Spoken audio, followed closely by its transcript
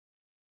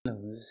Hello,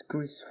 this is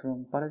Chris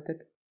from Paratech,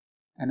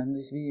 and on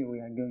this video we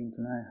are going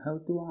to learn how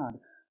to add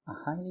a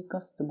highly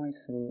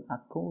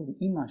customizable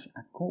image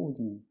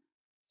accordion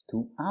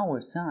to our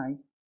site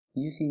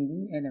using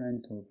the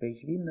Elementor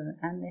page builder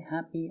and the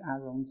happy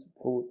add-ons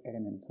for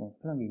Elementor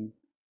plugin.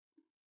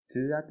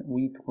 To do that,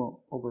 we need to go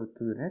over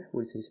to the left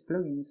where it says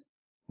plugins.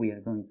 We are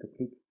going to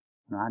click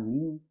on add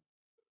new,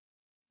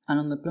 and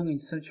on the plugin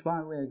search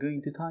bar we are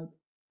going to type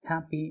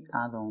happy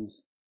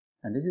add-ons.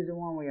 And this is the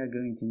one we are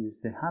going to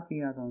use. The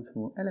happy add-ons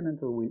for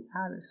Elementor will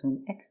add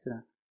some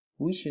extra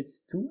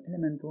widgets to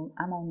Elementor,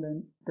 among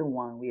them the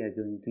one we are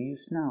going to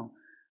use now.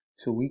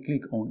 So we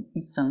click on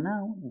install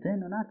now,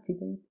 then on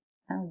activate,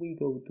 and we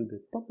go to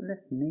the top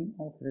left name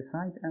of the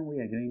site and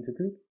we are going to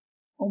click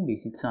on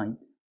visit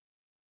site.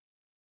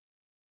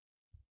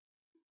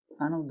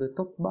 And on the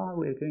top bar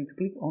we are going to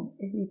click on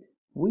edit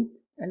with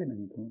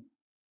Elementor.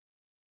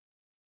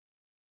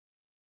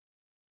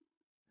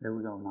 There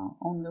we go. Now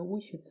on the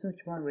widget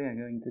search bar we are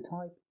going to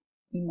type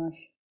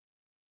image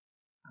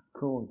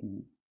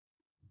accordion,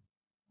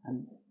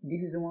 and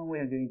this is the one we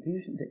are going to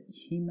use, the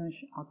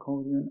image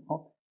accordion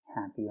of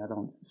happy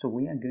add-ons. So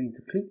we are going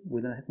to click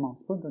with the left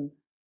mouse button,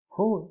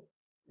 hold,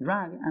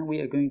 drag, and we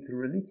are going to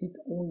release it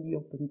on the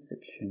open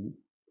section.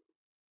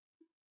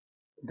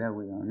 There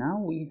we go. Now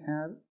we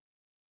have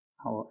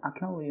our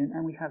accordion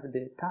and we have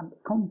the tab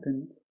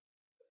content,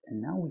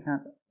 and now we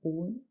have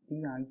all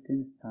the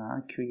items that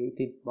are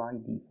created by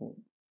default.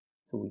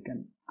 So we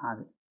can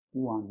add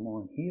one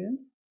more here,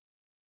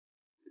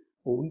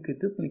 or we could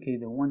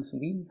duplicate the ones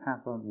we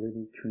have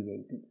already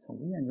created. So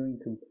we are going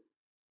to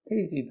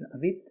edit it a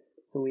bit.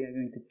 So we are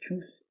going to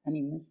choose an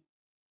image,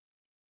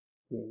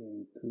 we are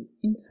going to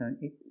insert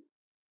it,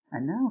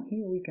 and now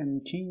here we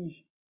can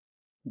change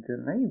the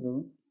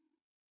label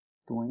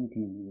to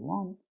anything we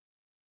want,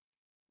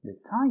 the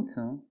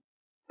title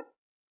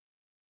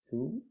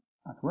to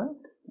as well.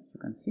 As you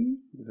can see,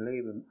 the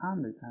label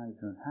and the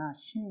title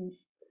has changed,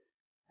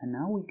 and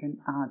now we can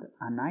add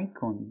an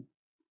icon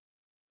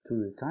to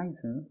the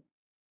title.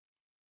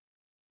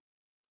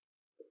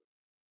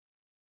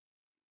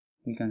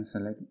 We can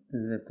select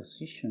the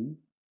position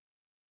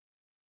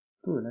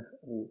to the left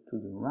or to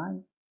the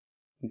right.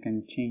 We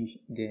can change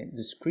the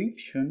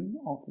description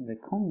of the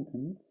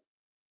content.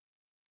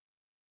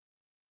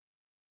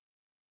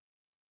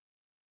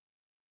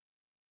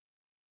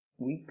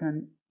 We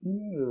can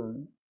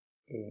enable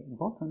a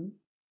button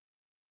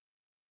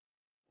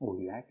or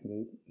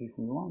deactivate if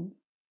we want.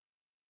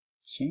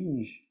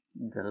 Change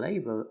the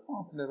label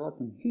of the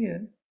button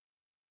here,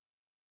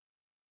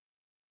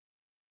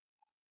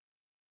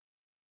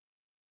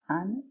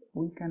 and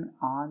we can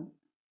add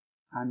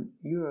an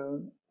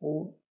URL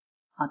or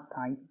a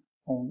type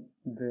on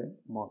the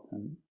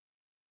button.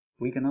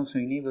 We can also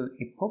enable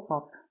a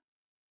pop-up,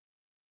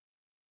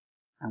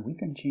 and we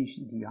can change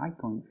the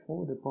icon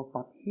for the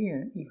pop-up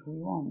here if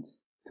we want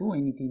to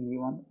anything we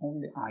want on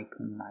the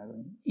icon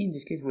library. In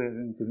this case we are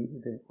going to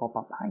leave the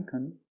pop-up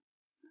icon,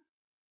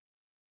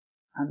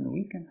 and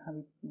we can have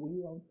it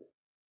without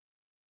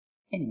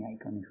any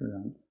icon if we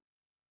want.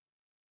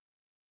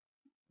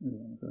 We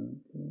are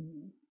going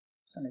to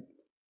select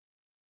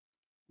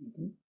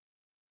it,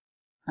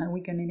 and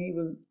we can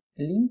enable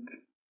a link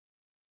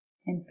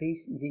and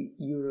paste the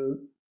URL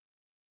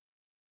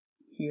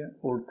here,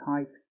 or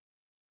type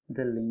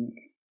the link,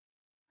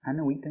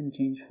 and we can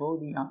change for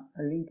the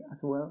link as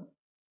well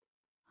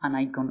an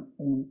icon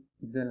on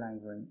the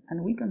library,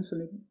 and we can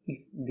select if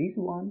this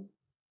one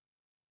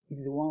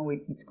is the one where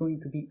it's going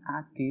to be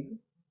active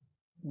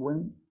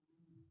when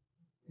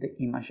the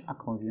image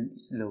accordion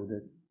is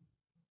loaded.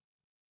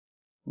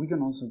 We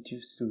can also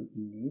choose to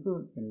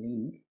enable a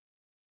link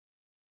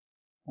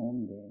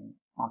on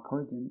the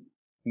accordion.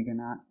 We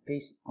can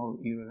paste our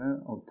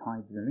URL or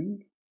type the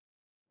link.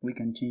 We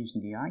can change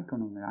the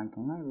icon on the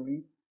icon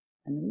library,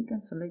 and we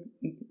can select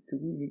it to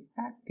be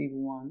the active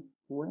one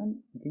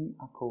when the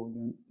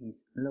accordion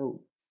is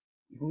low.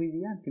 If we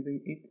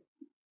deactivate it,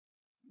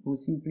 it will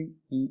simply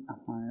be a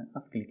matter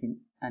of clicking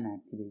and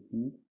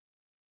activating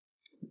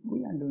it.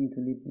 We are going to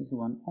leave this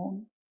one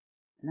on.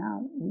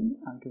 Now we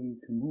are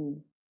going to move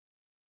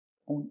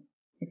on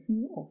a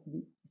few of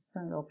the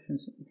style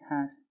options it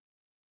has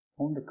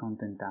on the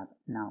content tab.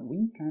 Now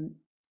we can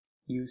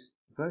use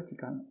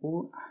vertical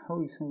or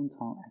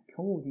horizontal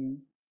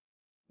accordion.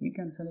 We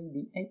can select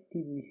the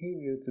active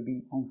behavior to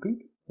be on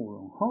click or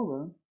on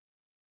hover.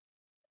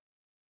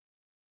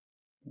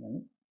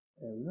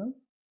 There we go.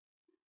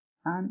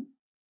 And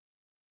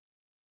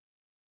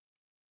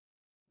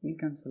we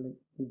can select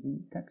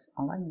the text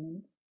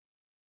alignment,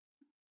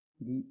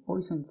 the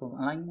horizontal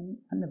alignment,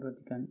 and the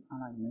vertical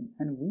alignment,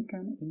 and we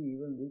can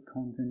enable the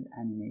content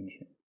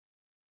animation.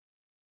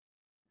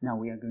 Now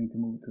we are going to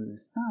move to the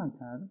style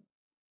tab,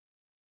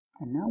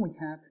 and now we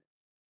have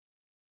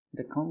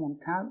the common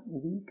tab.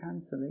 We can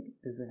select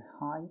the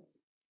height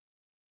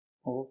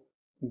of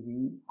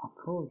the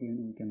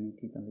accordion. We can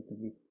make it a little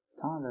bit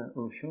taller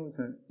or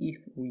shorter if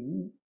we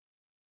need.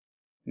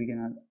 We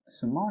can add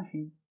some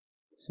margin,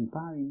 some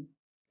padding,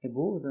 a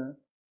border,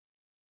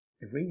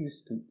 a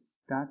radius to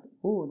that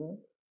border,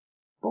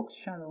 box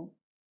shadow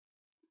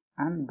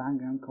and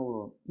background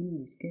color. In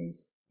this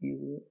case, it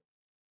will,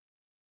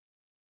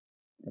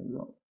 there we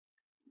go,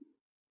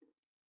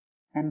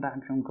 and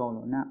background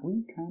color. Now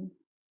we can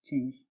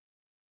change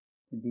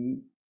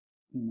the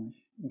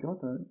image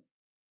gutter,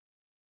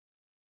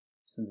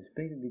 so the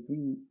space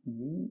between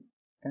the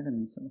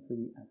elements of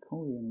the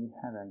accordion, we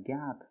have a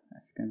gap,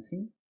 as you can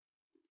see.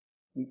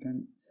 We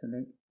can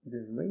select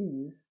the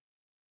radius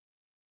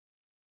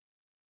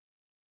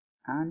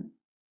and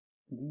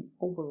the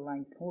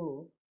overlay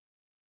color.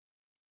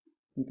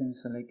 We can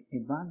select a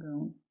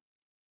background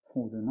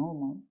for the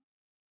normal.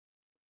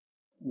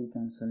 We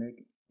can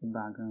select a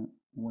background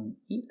when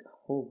it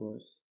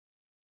hovers.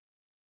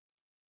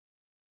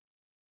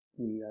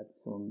 We add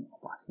some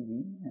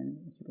opacity, and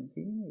as you can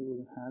see, we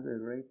will have a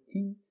red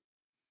tint.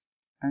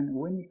 And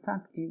when it's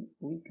active,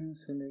 we can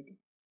select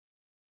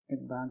a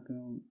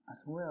background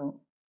as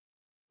well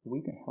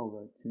with a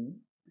hover too,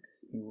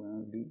 because we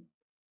will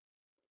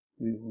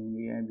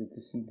be able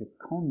to see the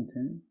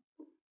content.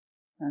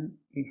 And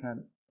we have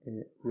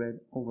a red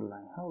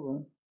overlay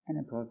hover and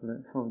a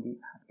purple for the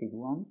active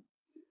one.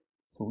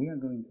 So we are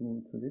going to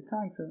move to the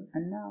title,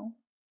 and now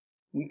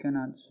we can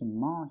add some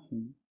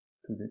margin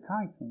to the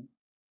title,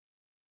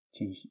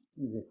 change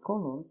the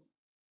colors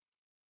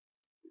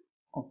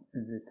of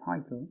the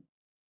title,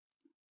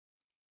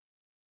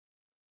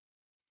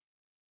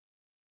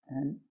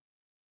 and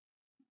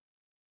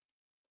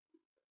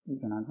we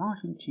can add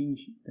margin,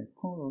 change the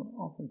color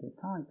of the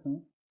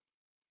title,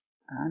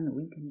 and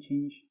we can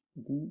change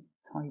the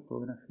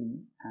typography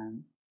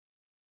and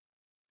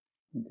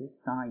the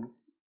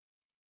size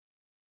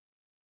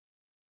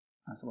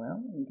as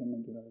well. We can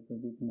make it a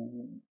little bit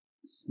more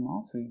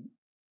small so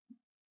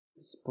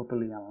it's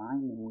properly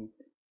aligned with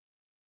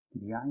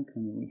the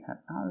icon we have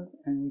added,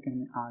 and we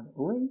can add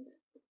weight,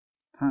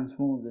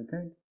 transform the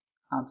text,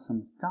 add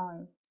some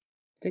style,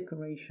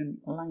 decoration,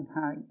 line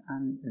height,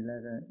 and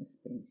letter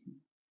spacing.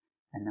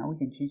 And now we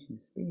can change the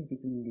space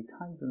between the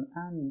title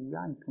and the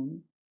icon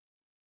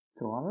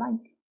to our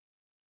like.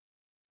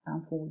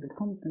 And for the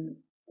content,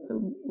 it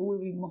will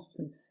be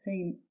mostly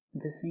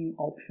the same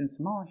options: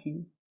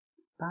 margin,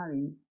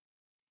 padding.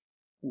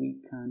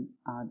 We can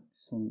add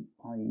some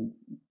padding,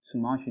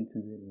 some margin to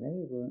the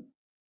label,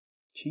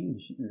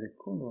 change the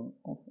color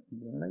of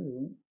the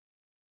label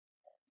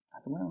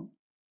as well,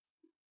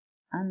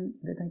 and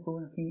the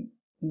typography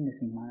in the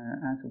same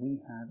manner as we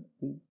have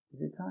with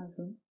the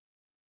title.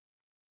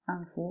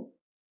 And for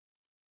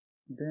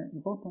the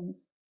buttons,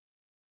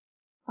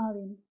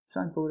 padding,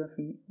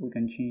 typography, we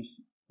can change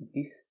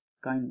this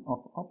kind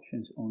of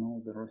options on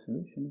all the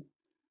resolutions.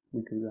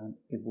 We could add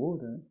a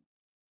border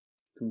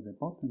to the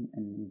button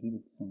and give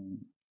it some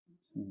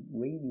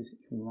radius if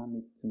we want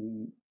it to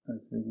be a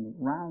little bit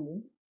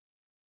rounded.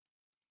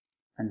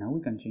 And now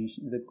we can change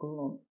the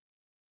color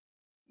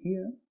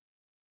here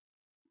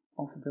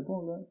of the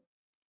border,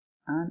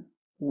 and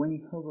when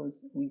it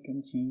hovers we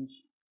can change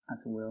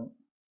as well.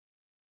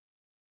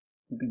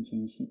 We can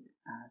change it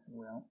as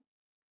well,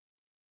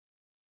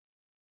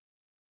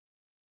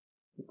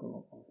 the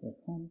color of the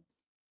font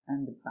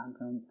and the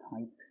background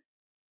type.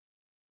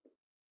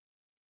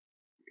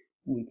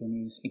 We can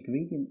use a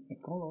gradient, a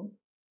color,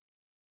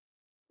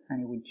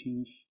 and it will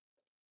change.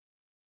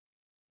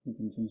 We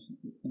can change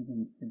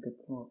even the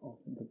color of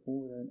the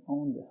border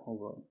on the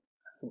hover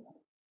as well.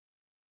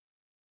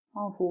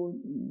 And for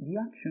the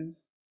actions,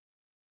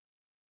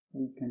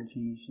 we can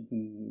change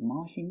the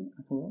margin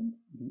as well,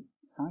 the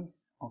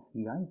size of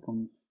the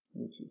icons,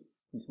 which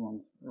is this one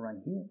right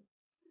here,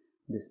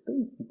 the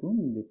space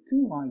between the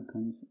two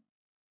icons.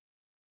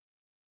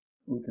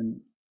 We can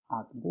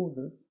add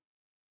borders,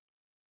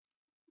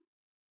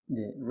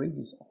 the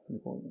radius of the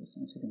borders,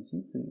 as you can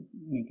see, to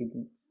make it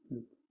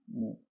look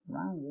more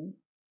rounded,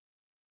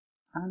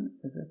 and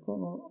the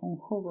color on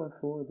hover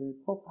for the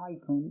pop-up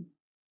icon,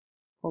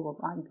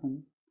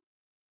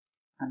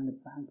 and the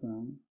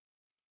background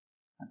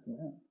as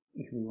well,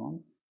 if we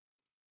want.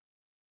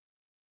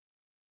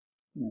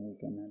 Then we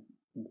can add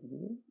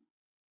blue.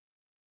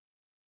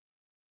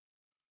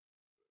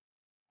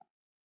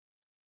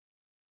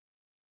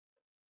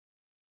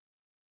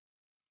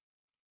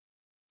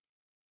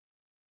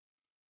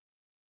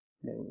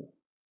 There we go.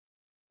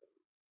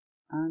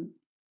 And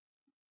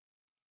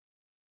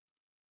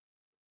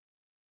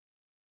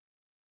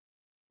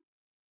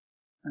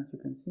as you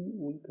can see,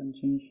 we can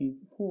change it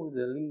for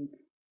the link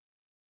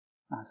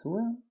as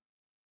well,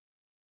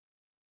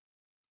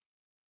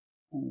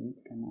 and we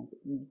can add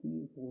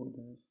the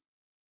borders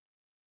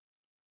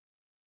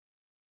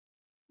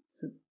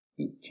so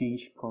it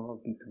changes color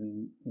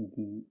between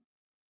the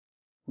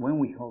when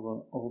we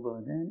hover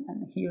over them,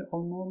 and here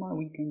on normal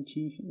we can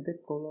change the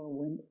color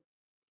when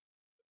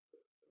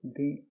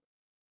the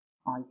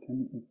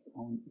icon is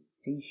on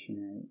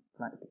stationary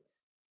like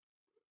this.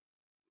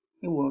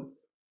 It works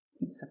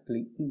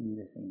exactly in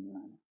the same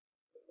manner.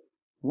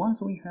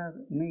 Once we have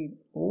made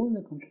all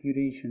the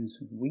configurations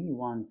we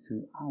want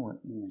to our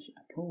image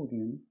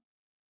accordion,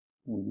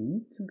 we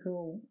need to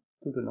go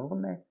to the lower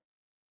left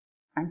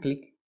and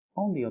click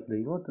on the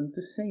update button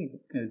to save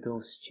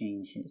those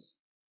changes.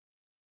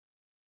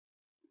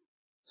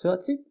 So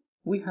that's it.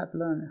 We have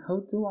learned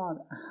how to add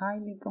a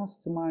highly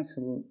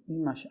customizable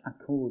image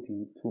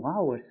accordion to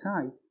our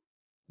site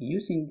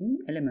using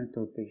the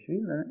Elementor page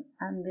builder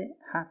and the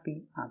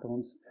Happy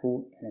add-ons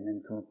for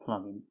Elementor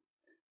plugin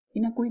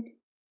in a quick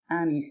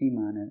and easy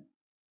manner.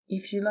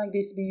 If you like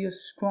this video,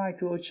 subscribe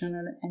to our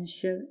channel and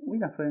share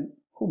with a friend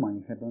who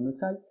might help on the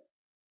sites.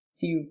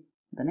 See you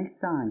the next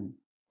time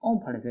on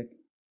Polytech.